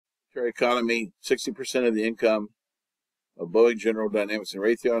economy, 60% of the income of Boeing, General Dynamics, and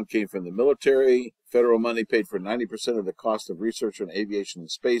Raytheon came from the military. Federal money paid for 90% of the cost of research on aviation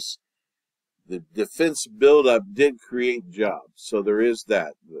and space. The defense buildup did create jobs, so there is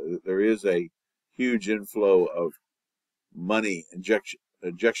that. There is a huge inflow of money,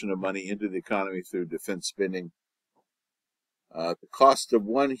 injection of money into the economy through defense spending. The cost of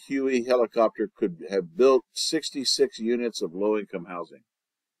one Huey helicopter could have built 66 units of low-income housing.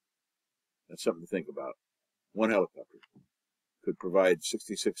 That's something to think about. One helicopter could provide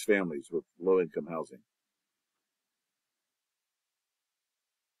 66 families with low-income housing.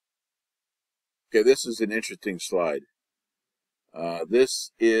 Okay, this is an interesting slide.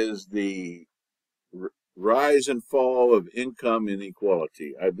 This is the rise and fall of income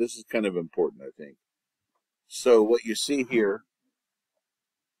inequality. This is kind of important, I think. So what you see here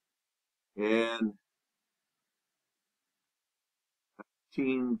in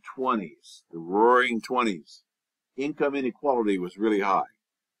 1920s, the roaring 20s, income inequality was really high.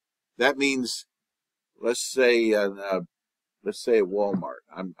 That means, let's say at Walmart.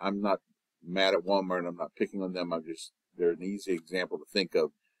 I'm not mad at Walmart. I'm not picking on them. They're an easy example to think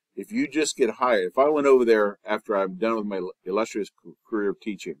of. If you just get hired, if I went over there after I'm done with my illustrious career of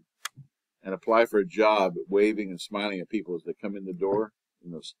teaching and apply for a job, waving and smiling at people as they come in the door,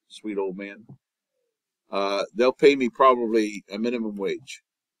 those sweet old men, they'll pay me probably a minimum wage,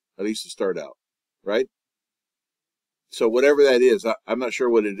 at least to start out, right? So whatever that is, I'm not sure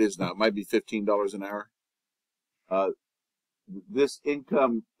what it is now. It might be $15 an hour. This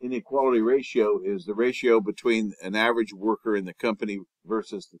income inequality ratio is the ratio between an average worker in the company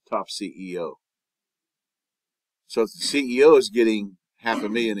versus the top CEO. So if the CEO is getting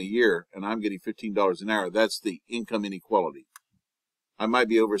 $500,000 a year and I'm getting $15 an hour, that's the income inequality. I might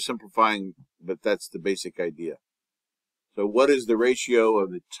be oversimplifying, but that's the basic idea. So what is the ratio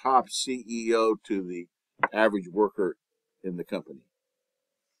of the top CEO to the average worker in the company?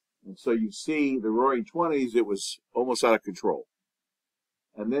 And so you see the roaring 20s, it was almost out of control.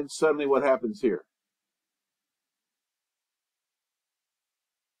 And then suddenly what happens here?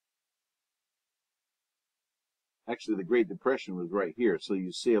 Actually, the Great Depression was right here. So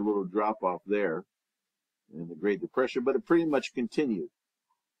you see a little drop off there in the Great Depression, but it pretty much continued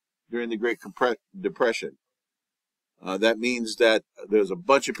during the Great Depression. That means that there's a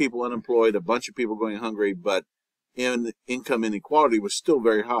bunch of people unemployed, a bunch of people going hungry, but income inequality was still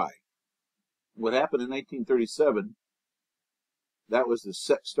very high. What happened in 1937, that was the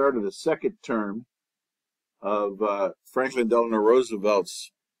start of the second term of Franklin Delano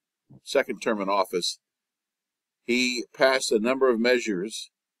Roosevelt's second term in office. He passed a number of measures,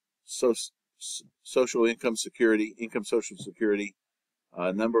 social income security, social security,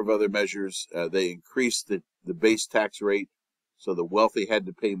 a number of other measures. They increased the base tax rate, so the wealthy had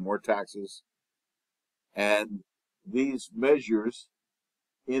to pay more taxes. And these measures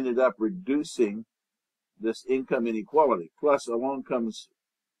ended up reducing this income inequality. Plus, along comes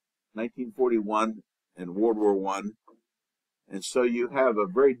 1941 and World War I. And so you have a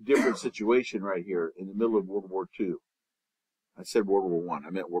very different situation right here in the middle of World War II. I said World War I. I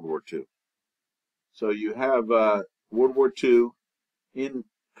meant World War II. So you have World War II,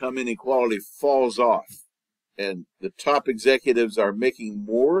 income inequality falls off. And the top executives are making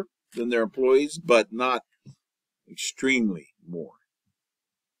more than their employees, but not extremely more.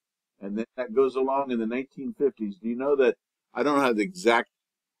 And then that goes along in the 1950s. Do you know that, I don't have the exact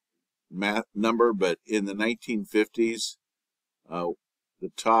math number, but in the 1950s, the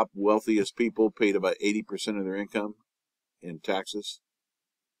top wealthiest people paid about 80% of their income in taxes.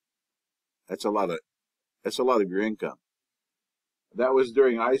 That's a lot of your income. That was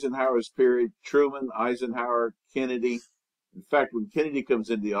during Eisenhower's period. Truman, Eisenhower, Kennedy. In fact, when Kennedy comes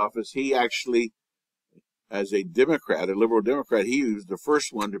into the office, he actually, as a Democrat, a liberal Democrat, he was the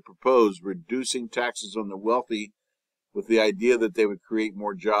first one to propose reducing taxes on the wealthy with the idea that they would create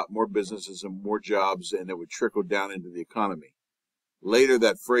more businesses and more jobs, and it would trickle down into the economy. Later,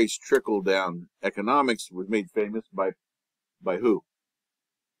 that phrase "trickle down economics" was made famous by who?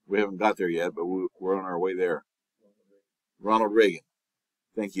 We haven't got there yet, but we're on our way there. Ronald Reagan.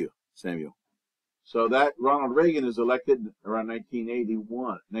 Thank you, Samuel. So that Ronald Reagan is elected around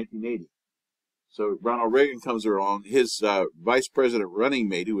 1980. So Ronald Reagan comes along. His vice president running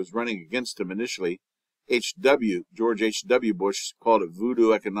mate, who was running against him initially, George H.W. Bush, called it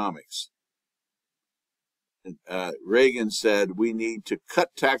voodoo economics. And, Reagan said, we need to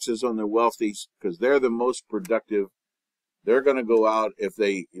cut taxes on the wealthy because they're the most productive. They're going to go out, if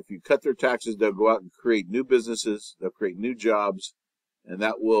you cut their taxes, they'll go out and create new businesses, they'll create new jobs, and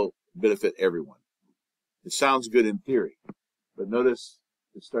that will benefit everyone. It sounds good in theory, but notice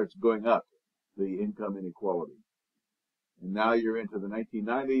it starts going up, the income inequality. And now you're into the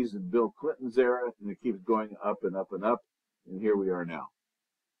 1990s and Bill Clinton's era, and it keeps going up and up and up. And here we are now.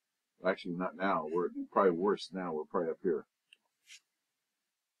 Actually, not now. We're probably worse now. We're probably up here.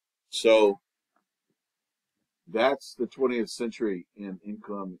 So that's the 20th century in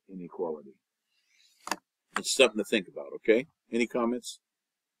income inequality. It's something to think about, okay? Any comments?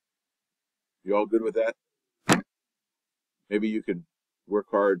 You all good with that? Maybe you could work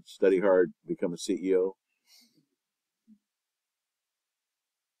hard, study hard, become a CEO.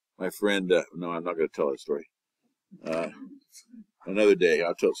 My friend, no, I'm not going to tell that story. Another day.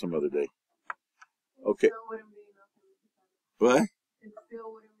 I'll tell it some other day. Okay. What?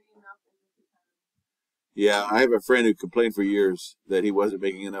 Yeah, I have a friend who complained for years that he wasn't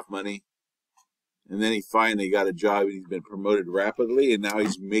making enough money. And then he finally got a job and he's been promoted rapidly. And now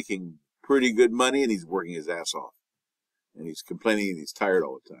he's making pretty good money and he's working his ass off. And he's complaining and he's tired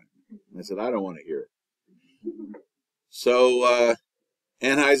all the time. And I said, I don't want to hear it. So,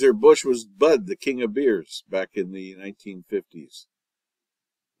 Anheuser-Busch was Bud, the king of beers, back in the 1950s.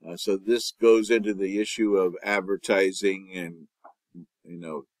 So this goes into the issue of advertising and, you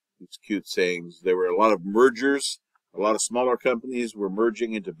know, it's cute sayings. There were a lot of mergers. A lot of smaller companies were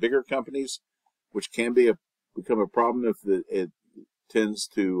merging into bigger companies, which can become a problem if it tends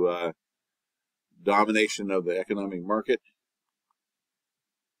to domination of the economic market.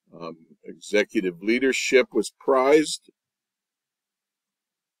 Executive leadership was prized.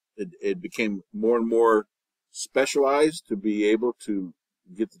 It became more and more specialized to be able to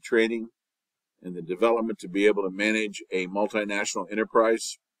get the training and the development to be able to manage a multinational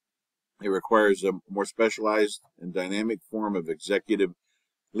enterprise. It requires a more specialized and dynamic form of executive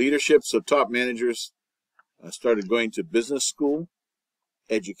leadership. So top managers started going to business school.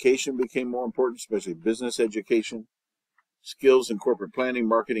 Education became more important, especially business education. Skills in corporate planning,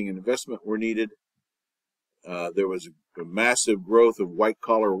 marketing, and investment were needed. There was a massive growth of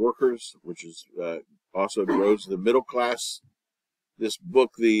white-collar workers, which is also grows the middle class. This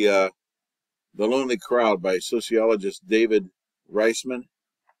book, The Lonely Crowd by sociologist David Reisman,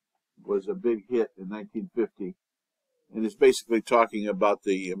 was a big hit in 1950. And it's basically talking about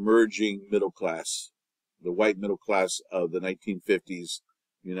the emerging middle class, the white middle class of the 1950s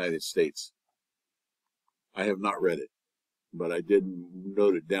United States. I have not read it, but I did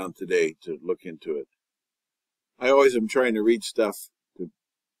note it down today to look into it. I always am trying to read stuff to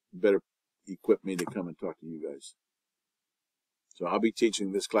better equip me to come and talk to you guys. So I'll be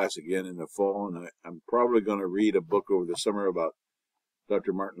teaching this class again in the fall, and I'm probably going to read a book over the summer about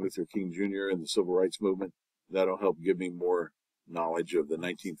Dr. Martin Luther King Jr. and the Civil Rights Movement. That'll help give me more knowledge of the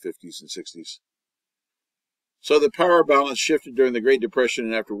 1950s and 60s. So the power balance shifted during the Great Depression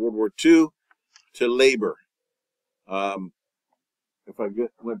and after World War II to labor. If I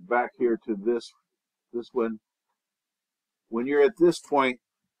went back here to this one, when you're at this point,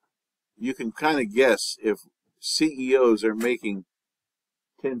 you can kind of guess if CEOs are making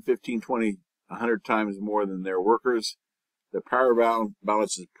 10, 15, 20, 100 times more than their workers, the power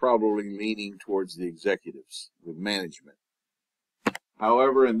balance is probably leaning towards the executives, the management.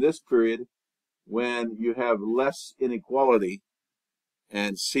 However, in this period, when you have less inequality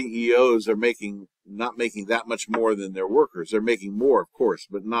and CEOs are not making that much more than their workers, they're making more, of course,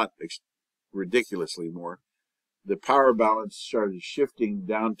 but not ridiculously more. The power balance started shifting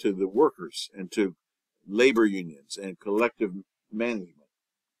down to the workers and to labor unions and collective management.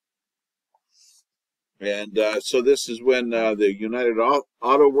 And so this is when the United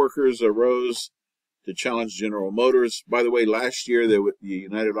Auto Workers arose to challenge General Motors. By the way, last year the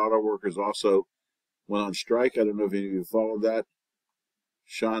United Auto Workers also went on strike. I don't know if any of you followed that.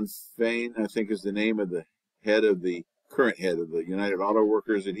 Sean Fain, I think, is the name of the current head of the United Auto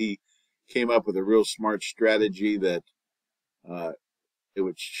Workers, and he came up with a real smart strategy that it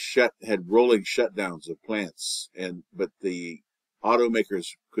would had rolling shutdowns of plants, but the automakers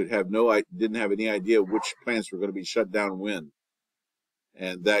didn't have any idea which plants were going to be shut down when,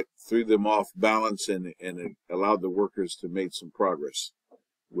 and that threw them off balance and it allowed the workers to make some progress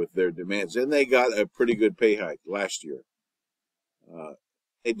with their demands, and they got a pretty good pay hike last year.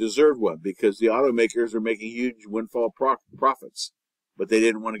 They deserved one because the automakers are making huge windfall profits, but they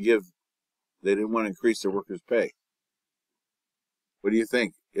didn't want to increase their workers' pay. What do you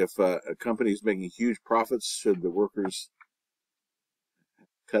think? If a company is making huge profits, should the workers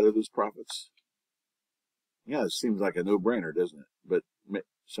cut of those profits? Yeah, it seems like a no-brainer, doesn't it? But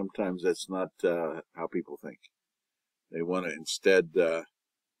sometimes that's not how people think. They want to instead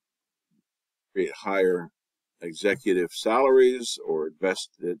create higher executive salaries or invest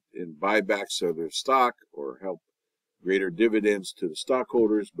it in buybacks of their stock or help greater dividends to the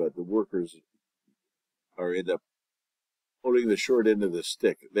stockholders, but the workers end up holding the short end of the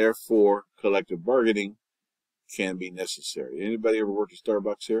stick. Therefore, collective bargaining can be necessary. Anybody ever worked at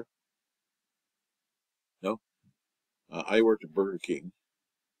Starbucks here? No? I worked at Burger King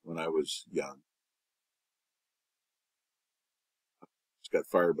when I was young. Just got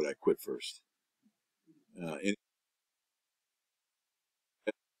fired, but I quit first.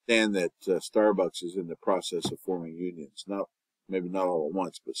 Understand that Starbucks is in the process of forming unions. Maybe not all at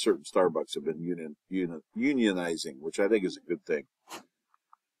once, but certain Starbucks have been unionizing, which I think is a good thing.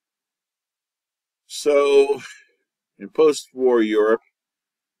 So, in post-war Europe,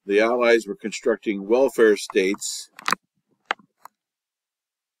 the Allies were constructing welfare states.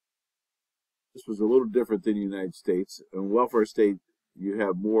 This was a little different than the United States. In welfare state, you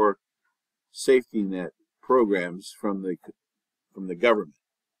have more safety net programs from the government,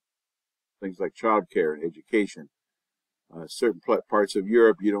 things like child care and education. Certain parts of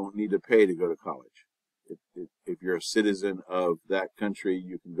Europe, you don't need to pay to go to college. If you're a citizen of that country,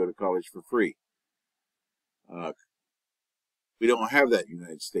 you can go to college for free. We don't have that in the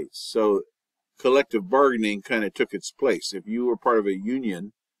United States. So collective bargaining kind of took its place. If you were part of a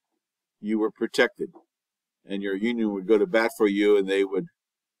union, you were protected. And your union would go to bat for you, and they would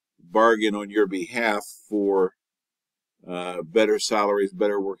bargain on your behalf for better salaries,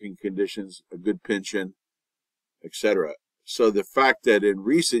 better working conditions, a good pension, etc. So the fact that in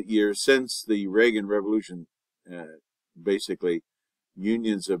recent years, since the Reagan Revolution, basically,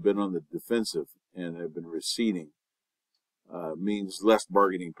 unions have been on the defensive and have been receding, means less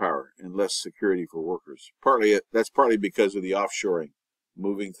bargaining power and less security for workers. That's partly because of the offshoring,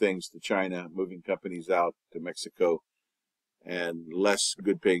 moving things to China, moving companies out to Mexico, and less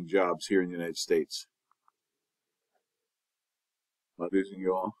good-paying jobs here in the United States. Am I losing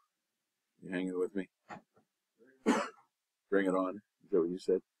you all? You hanging with me? Bring it on. Is that what you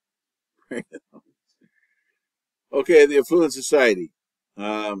said? Bring it on. Okay, the affluent society.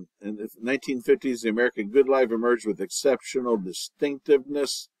 In the 1950s, the American good life emerged with exceptional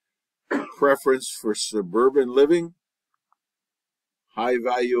distinctiveness, preference for suburban living, high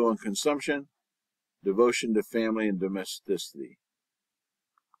value on consumption, devotion to family and domesticity.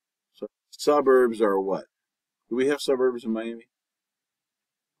 So suburbs are what? Do we have suburbs in Miami?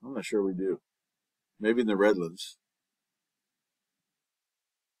 I'm not sure we do. Maybe in the Redlands.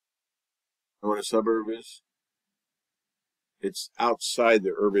 Know what a suburb is? It's outside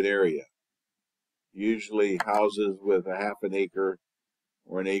the urban area. Usually houses with a half an acre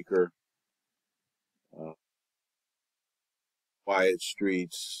or an acre, quiet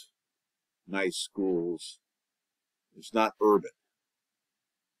streets, nice schools. It's not urban.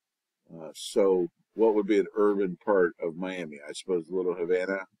 So what would be an urban part of Miami? I suppose Little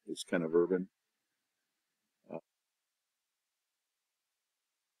Havana is kind of urban.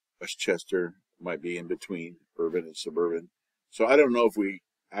 Westchester might be in between urban and suburban. So I don't know if we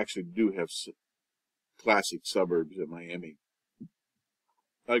actually do have classic suburbs in Miami.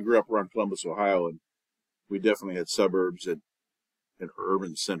 I grew up around Columbus, Ohio, and we definitely had suburbs and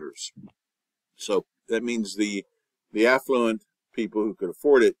urban centers. So that means the affluent people who could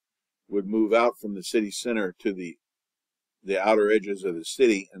afford it would move out from the city center to the outer edges of the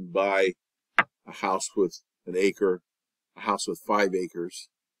city and buy a house with an acre, a house with 5 acres,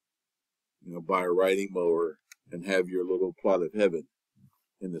 buy a riding mower and have your little plot of heaven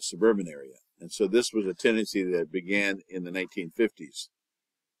in the suburban area. And so this was a tendency that began in the 1950s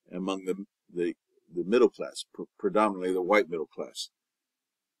among the middle class, predominantly the white middle class.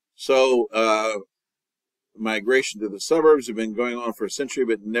 So migration to the suburbs have been going on for a century,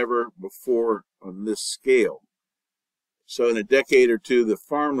 but never before on this scale. So in a decade or two, the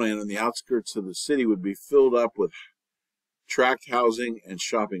farmland on the outskirts of the city would be filled up with tract housing and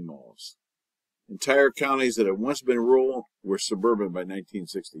shopping malls. Entire counties that had once been rural were suburban by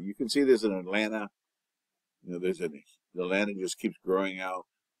 1960. You can see this in Atlanta. Atlanta just keeps growing out.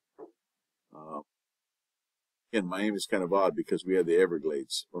 Again, Miami is kind of odd because we have the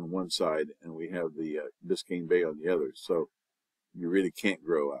Everglades on one side and we have the Biscayne Bay on the other. So you really can't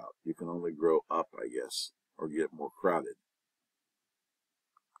grow out. You can only grow up, I guess, or get more crowded.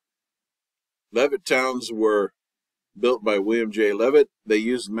 Levitt towns were built by William J. Levitt. They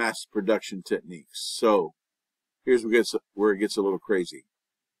used mass production techniques. So here's where it gets a little crazy.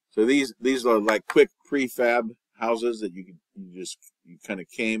 So these are like quick prefab houses that you kind of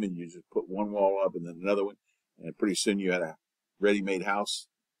came and you just put one wall up and then another one, and pretty soon you had a ready-made house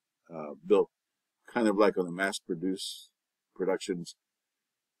built kind of like on a mass production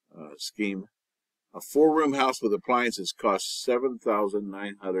scheme. A 4-room house with appliances cost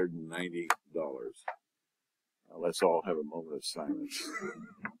 $7,990. Now let's all have a moment of silence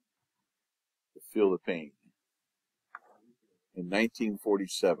to feel the pain. In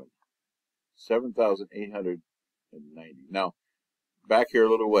 1947, 7,890. Now, back here a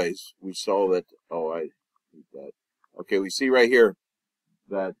little ways, we saw that, oh, I hate that. Okay, we see right here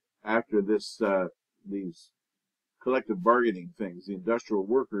that after this, these collective bargaining things, the industrial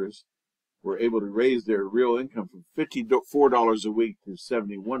workers were able to raise their real income from $54 a week to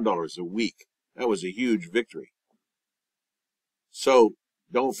 $71 a week. That was a huge victory. So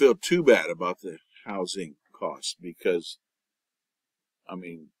don't feel too bad about the housing costs because, I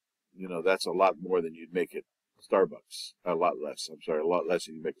mean, you know, that's a lot more than you'd make at Starbucks. A lot less. I'm sorry, a lot less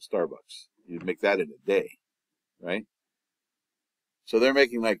than you make at Starbucks. You'd make that in a day, right? So they're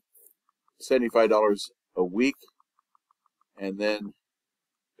making like $75 a week and then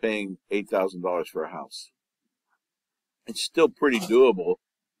paying $8,000 for a house. It's still pretty doable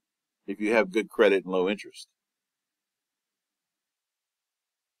if you have good credit and low interest.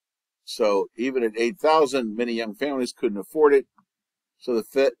 So even at $8,000, many young families couldn't afford it. So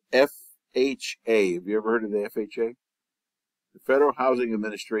the FHA, have you ever heard of the FHA? The Federal Housing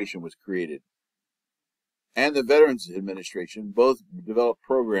Administration was created. And the Veterans Administration both developed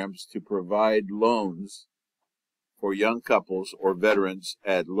programs to provide loans for young couples or veterans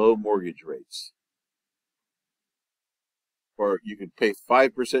at low mortgage rates. Or you could pay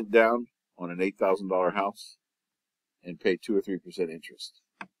 5% down on an $8,000 house and pay 2 or 3% interest.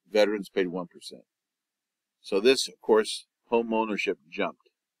 Veterans paid 1%. So this, of course, home ownership jumped.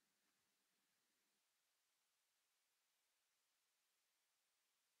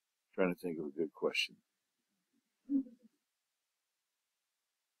 Trying to think of a good question.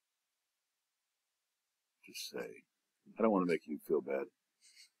 Just say, I don't want to make you feel bad.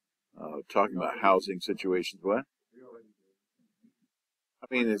 Talking about housing situations, what? I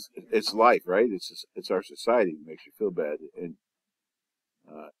mean, it's life, right? It's our society that makes you feel bad. And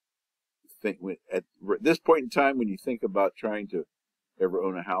at this point in time, when you think about trying to ever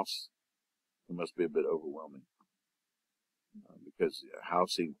own a house, it must be a bit overwhelming because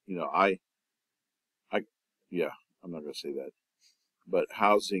housing, you know, yeah, I'm not going to say that, but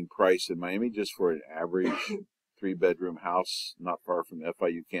housing price in Miami just for an average 3-bedroom house not far from the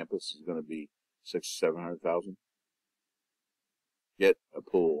FIU campus is going to be $600,000-700,000. Get a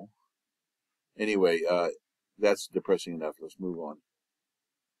pool. Anyway, that's depressing enough. Let's move on.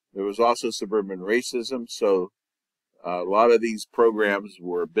 There was also suburban racism, so a lot of these programs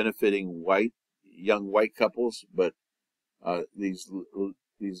were benefiting young white couples, but these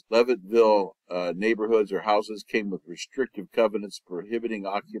Leavettville neighborhoods or houses came with restrictive covenants prohibiting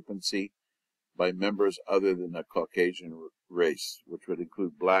occupancy by members other than the Caucasian race, which would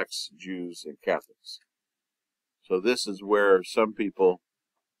include blacks, Jews, and Catholics. So this is where some people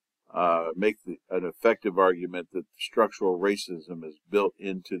make an effective argument that structural racism is built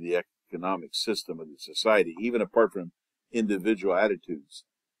into the economic system of the society, even apart from individual attitudes,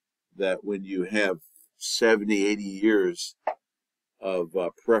 that when you have 70, 80 years of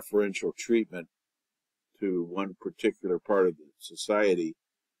preferential treatment to one particular part of the society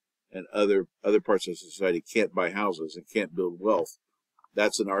and other parts of society can't buy houses and can't build wealth,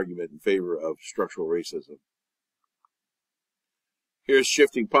 that's an argument in favor of structural racism. Here's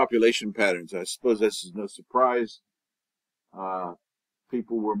shifting population patterns. I suppose this is no surprise.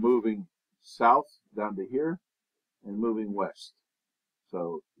 People were moving south down to here and moving west.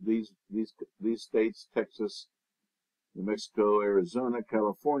 So these states, Texas, New Mexico, Arizona,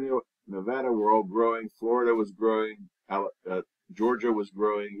 California, Nevada, were all growing. Florida was growing. Georgia was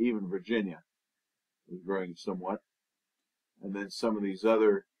growing. Even Virginia was growing somewhat. And then some of these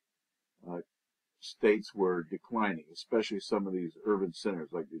other states were declining, especially some of these urban centers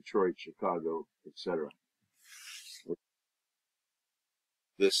like Detroit, Chicago, etc.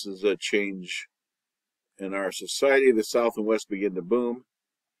 This is a change in our society. The South and West began to boom.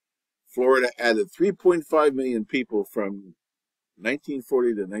 Florida added 3.5 million people from 1940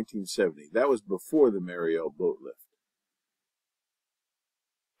 to 1970. That was before the Mariel boat lift.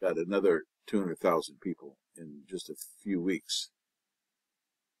 Got another 200,000 people in just a few weeks.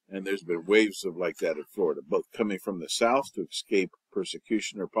 And there's been waves of like that in Florida, both coming from the south to escape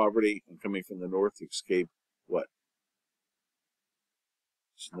persecution or poverty, and coming from the north to escape what?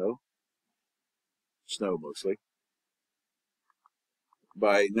 Snow? Snow, mostly.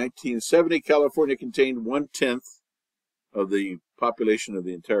 By 1970, California contained 1/10 of the population of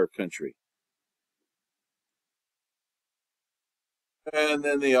the entire country. And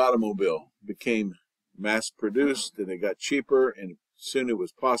then the automobile became mass-produced, and it got cheaper, and soon it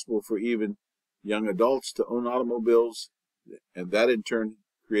was possible for even young adults to own automobiles, and that in turn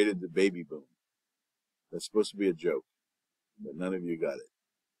created the baby boom. That's supposed to be a joke, but none of you got it.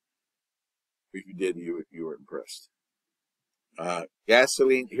 If you did, you were impressed.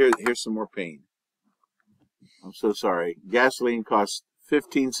 Gasoline. Here's some more pain. I'm so sorry. Gasoline costs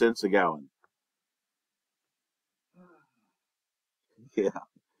 15 cents a gallon. Yeah,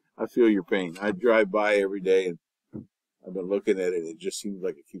 I feel your pain. I drive by every day, and I've been looking at it. It just seems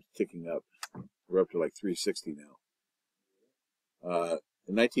like it keeps ticking up. We're up to like 360 now.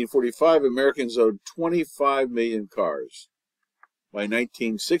 In 1945, Americans owned 25 million cars. By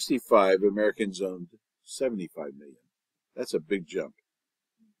 1965, Americans owned 75 million. That's a big jump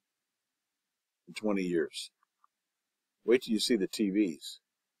in 20 years. Wait till you see the TVs.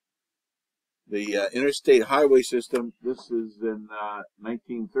 The interstate highway system, this is in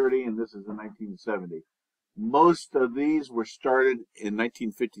 1930 and this is in 1970. Most of these were started in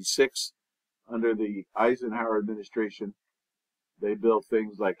 1956 under the Eisenhower administration. They built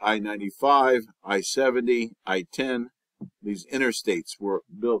things like I-95, I-70, I-10. These interstates were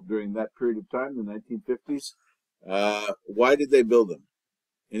built during that period of time, the 1950s. Why did they build them?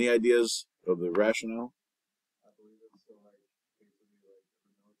 Any ideas of the rationale?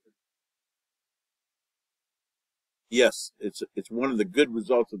 Yes, it's one of the good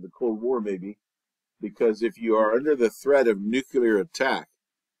results of the Cold War, maybe, because if you are under the threat of nuclear attack,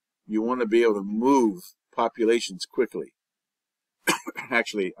 you want to be able to move populations quickly.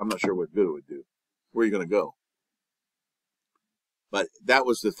 Actually, I'm not sure what good it would do. Where are you going to go? But that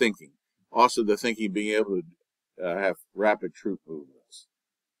was the thinking. Also, the thinking being able to have rapid troop movements.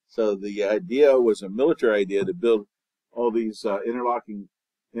 So the idea was a military idea to build all these interlocking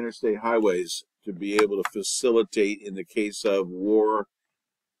interstate highways to be able to facilitate in the case of war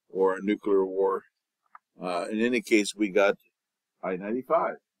or a nuclear war. In any case, we got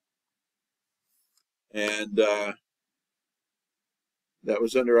I-95. And that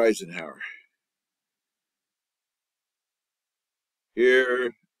was under Eisenhower.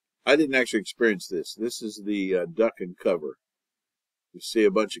 Here, I didn't actually experience this. This is the duck and cover. You see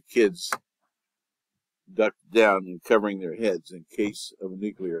a bunch of kids ducked down and covering their heads in case of a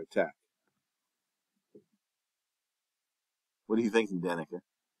nuclear attack. What are you thinking, Danica?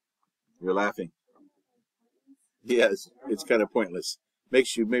 You're laughing. Yes, it's kind of pointless.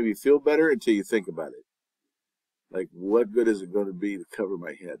 Makes you maybe feel better until you think about it. Like, what good is it going to be to cover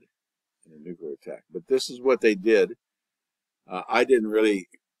my head in a nuclear attack? But this is what they did. I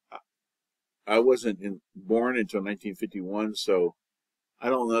wasn't born until 1951, so I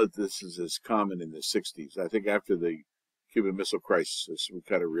don't know that this is as common in the 60s. I think after the Cuban Missile Crisis, we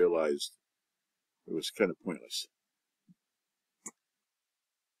kind of realized it was kind of pointless.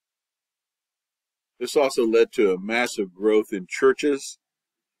 This also led to a massive growth in churches.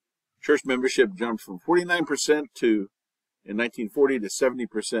 Church membership jumped from 49% in 1940 to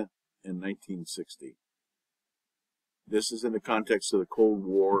 70% in 1960. This is in the context of the Cold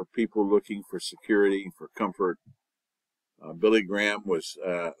War, people looking for security, for comfort. Billy Graham was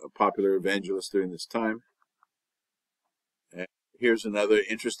a popular evangelist during this time. And here's another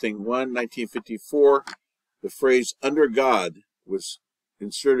interesting one. 1954, the phrase "under God" was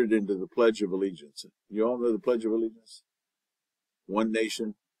inserted into the Pledge of Allegiance. You all know the Pledge of Allegiance? One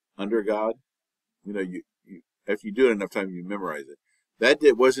nation, under God. You know, if you do it enough time, you memorize it.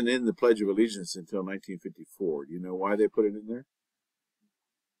 That wasn't in the Pledge of Allegiance until 1954. Do you know why they put it in there?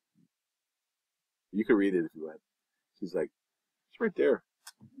 You can read it if you want. She's like, it's right there.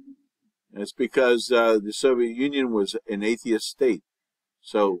 And it's because the Soviet Union was an atheist state.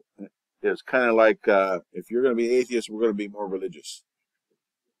 So it's kind of like, if you're going to be atheist, we're going to be more religious.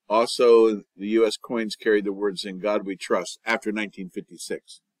 Also, the U.S. coins carried the words "In God We Trust" after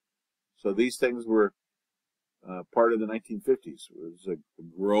 1956. So these things were part of the 1950s. It was a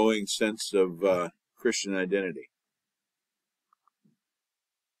growing sense of Christian identity.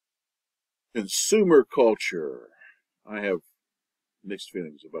 Consumer culture. I have mixed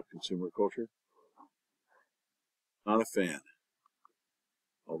feelings about consumer culture. Not a fan,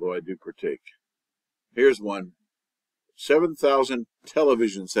 although I do partake. Here's one. 7,000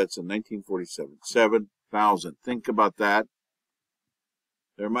 television sets in 1947. 7,000. Think about that.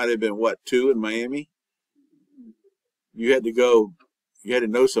 There might have been, what, 2 in Miami? You had to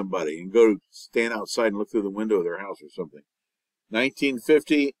know somebody and go stand outside and look through the window of their house or something.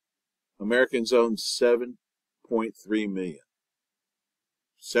 1950, Americans owned 7.3 million.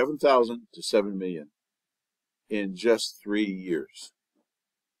 7,000 to 7 million in just 3 years.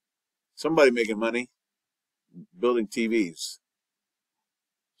 Somebody making money building TVs.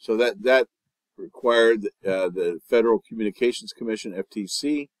 So that required the Federal Communications Commission,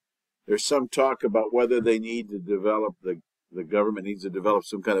 FTC. There's some talk about whether they need to develop the the government needs to develop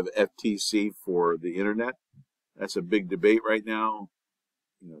some kind of FTC for the internet. That's a big debate right now.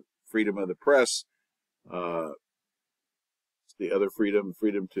 Freedom of the press, the other freedom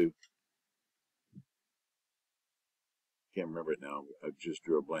to, can't remember it now. I just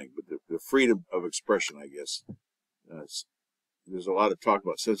drew a blank, but the freedom of expression, I guess. There's a lot of talk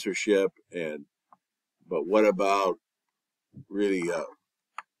about censorship, but what about really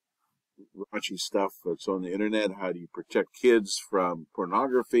raunchy stuff that's on the internet? How do you protect kids from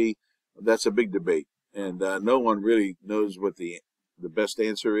pornography? That's a big debate, and no one really knows what the best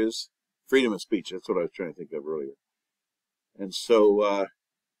answer is. Freedom of speech, that's what I was trying to think of earlier. And so,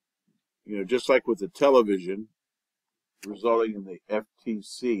 just like with the television, resulting in the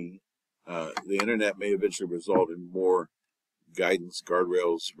FTC, the internet may eventually result in more guidance,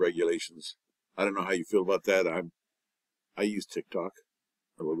 guardrails, regulations. I don't know how you feel about that. I use TikTok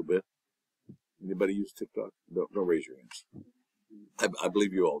a little bit. Anybody use TikTok? Don't raise your hands. I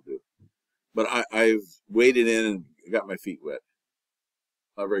believe you all do. But I've waded in and got my feet wet.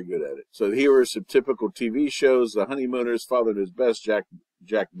 Not very good at it. So here are some typical TV shows. The Honeymooners, Father at His Best,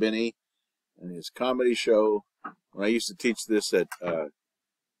 Jack Benny, and his comedy show. When I used to teach this at my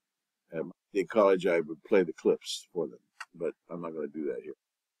college, I would play the clips for them. But I'm not going to do that here.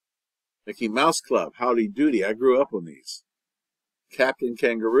 Mickey Mouse Club, Howdy Doody. I grew up on these. Captain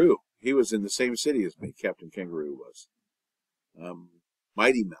Kangaroo. He was in the same city as me, Captain Kangaroo was.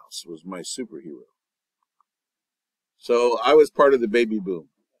 Mighty Mouse was my superhero. So I was part of the baby boom.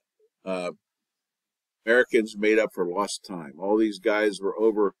 Americans made up for lost time. All these guys were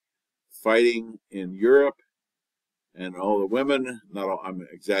over fighting in Europe, and all the women, not all, I'm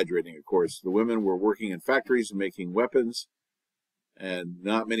exaggerating, of course, the women were working in factories and making weapons, and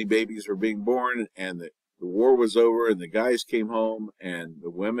not many babies were being born, and the war was over, and the guys came home, and the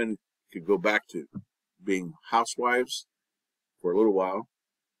women could go back to being housewives for a little while,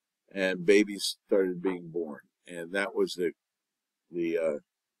 and babies started being born. And that was the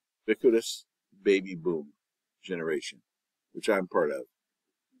ubiquitous baby boom generation, which I'm part of.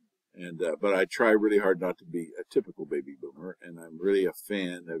 And but I try really hard not to be a typical baby boomer, and I'm really a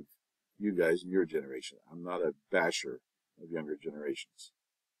fan of you guys and your generation. I'm not a basher of younger generations,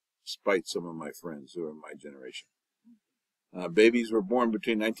 despite some of my friends who are my generation. Babies were born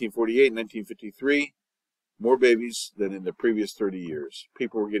between 1948 and 1953. More babies than in the previous 30 years.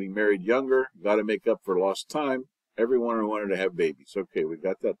 People were getting married younger, got to make up for lost time. Everyone wanted to have babies. Okay, we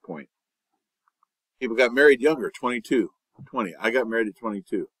got that point. People got married younger, 22, 20. I got married at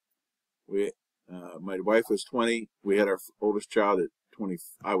 22. My wife was 20. We had our oldest child at 20.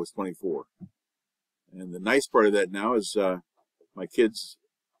 I was 24. And the nice part of that now is my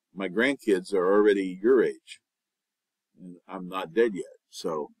grandkids are already your age. And I'm not dead yet,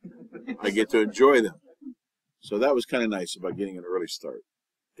 so I get to enjoy them. So that was kind of nice about getting an early start.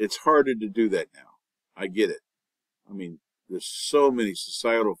 It's harder to do that now. I get it. I mean, there's so many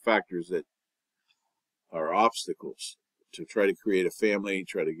societal factors that are obstacles to try to create a family,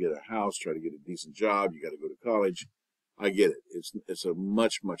 try to get a house, try to get a decent job. You got to go to college. I get it. It's a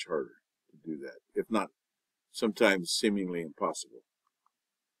much harder to do that, if not sometimes seemingly impossible.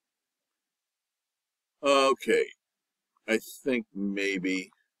 Okay, I think maybe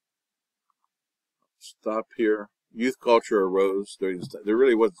stop here. Youth culture arose during this time. There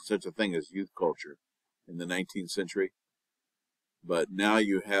really wasn't such a thing as youth culture in the 19th century, but now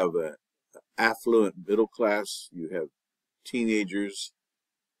you have an affluent middle class. You have teenagers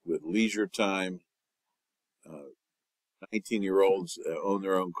with leisure time. 19-year-olds own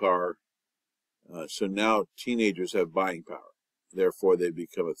their own car. So now teenagers have buying power. Therefore, they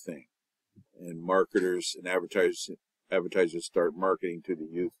become a thing. And marketers and advertisers start marketing to the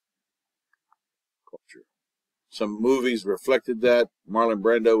youth culture. Some movies reflected that. Marlon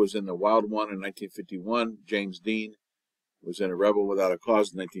Brando was in The Wild One in 1951. James Dean was in A Rebel Without a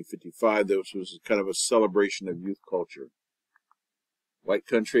Cause in 1955. This was kind of a celebration of youth culture. White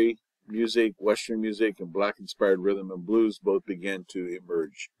country music, Western music, and black-inspired rhythm and blues both began to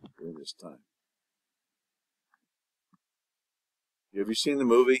emerge during this time. Have you seen the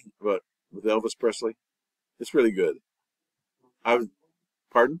movie with Elvis Presley? It's really good.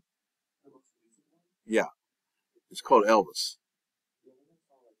 Pardon? Yeah. It's called Elvis.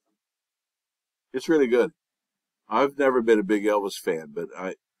 It's really good. I've never been a big Elvis fan, but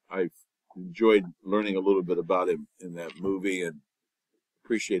I enjoyed learning a little bit about him in that movie and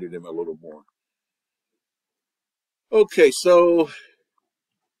appreciated him a little more. Okay, so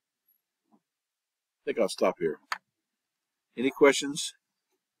I think I'll stop here. Any questions?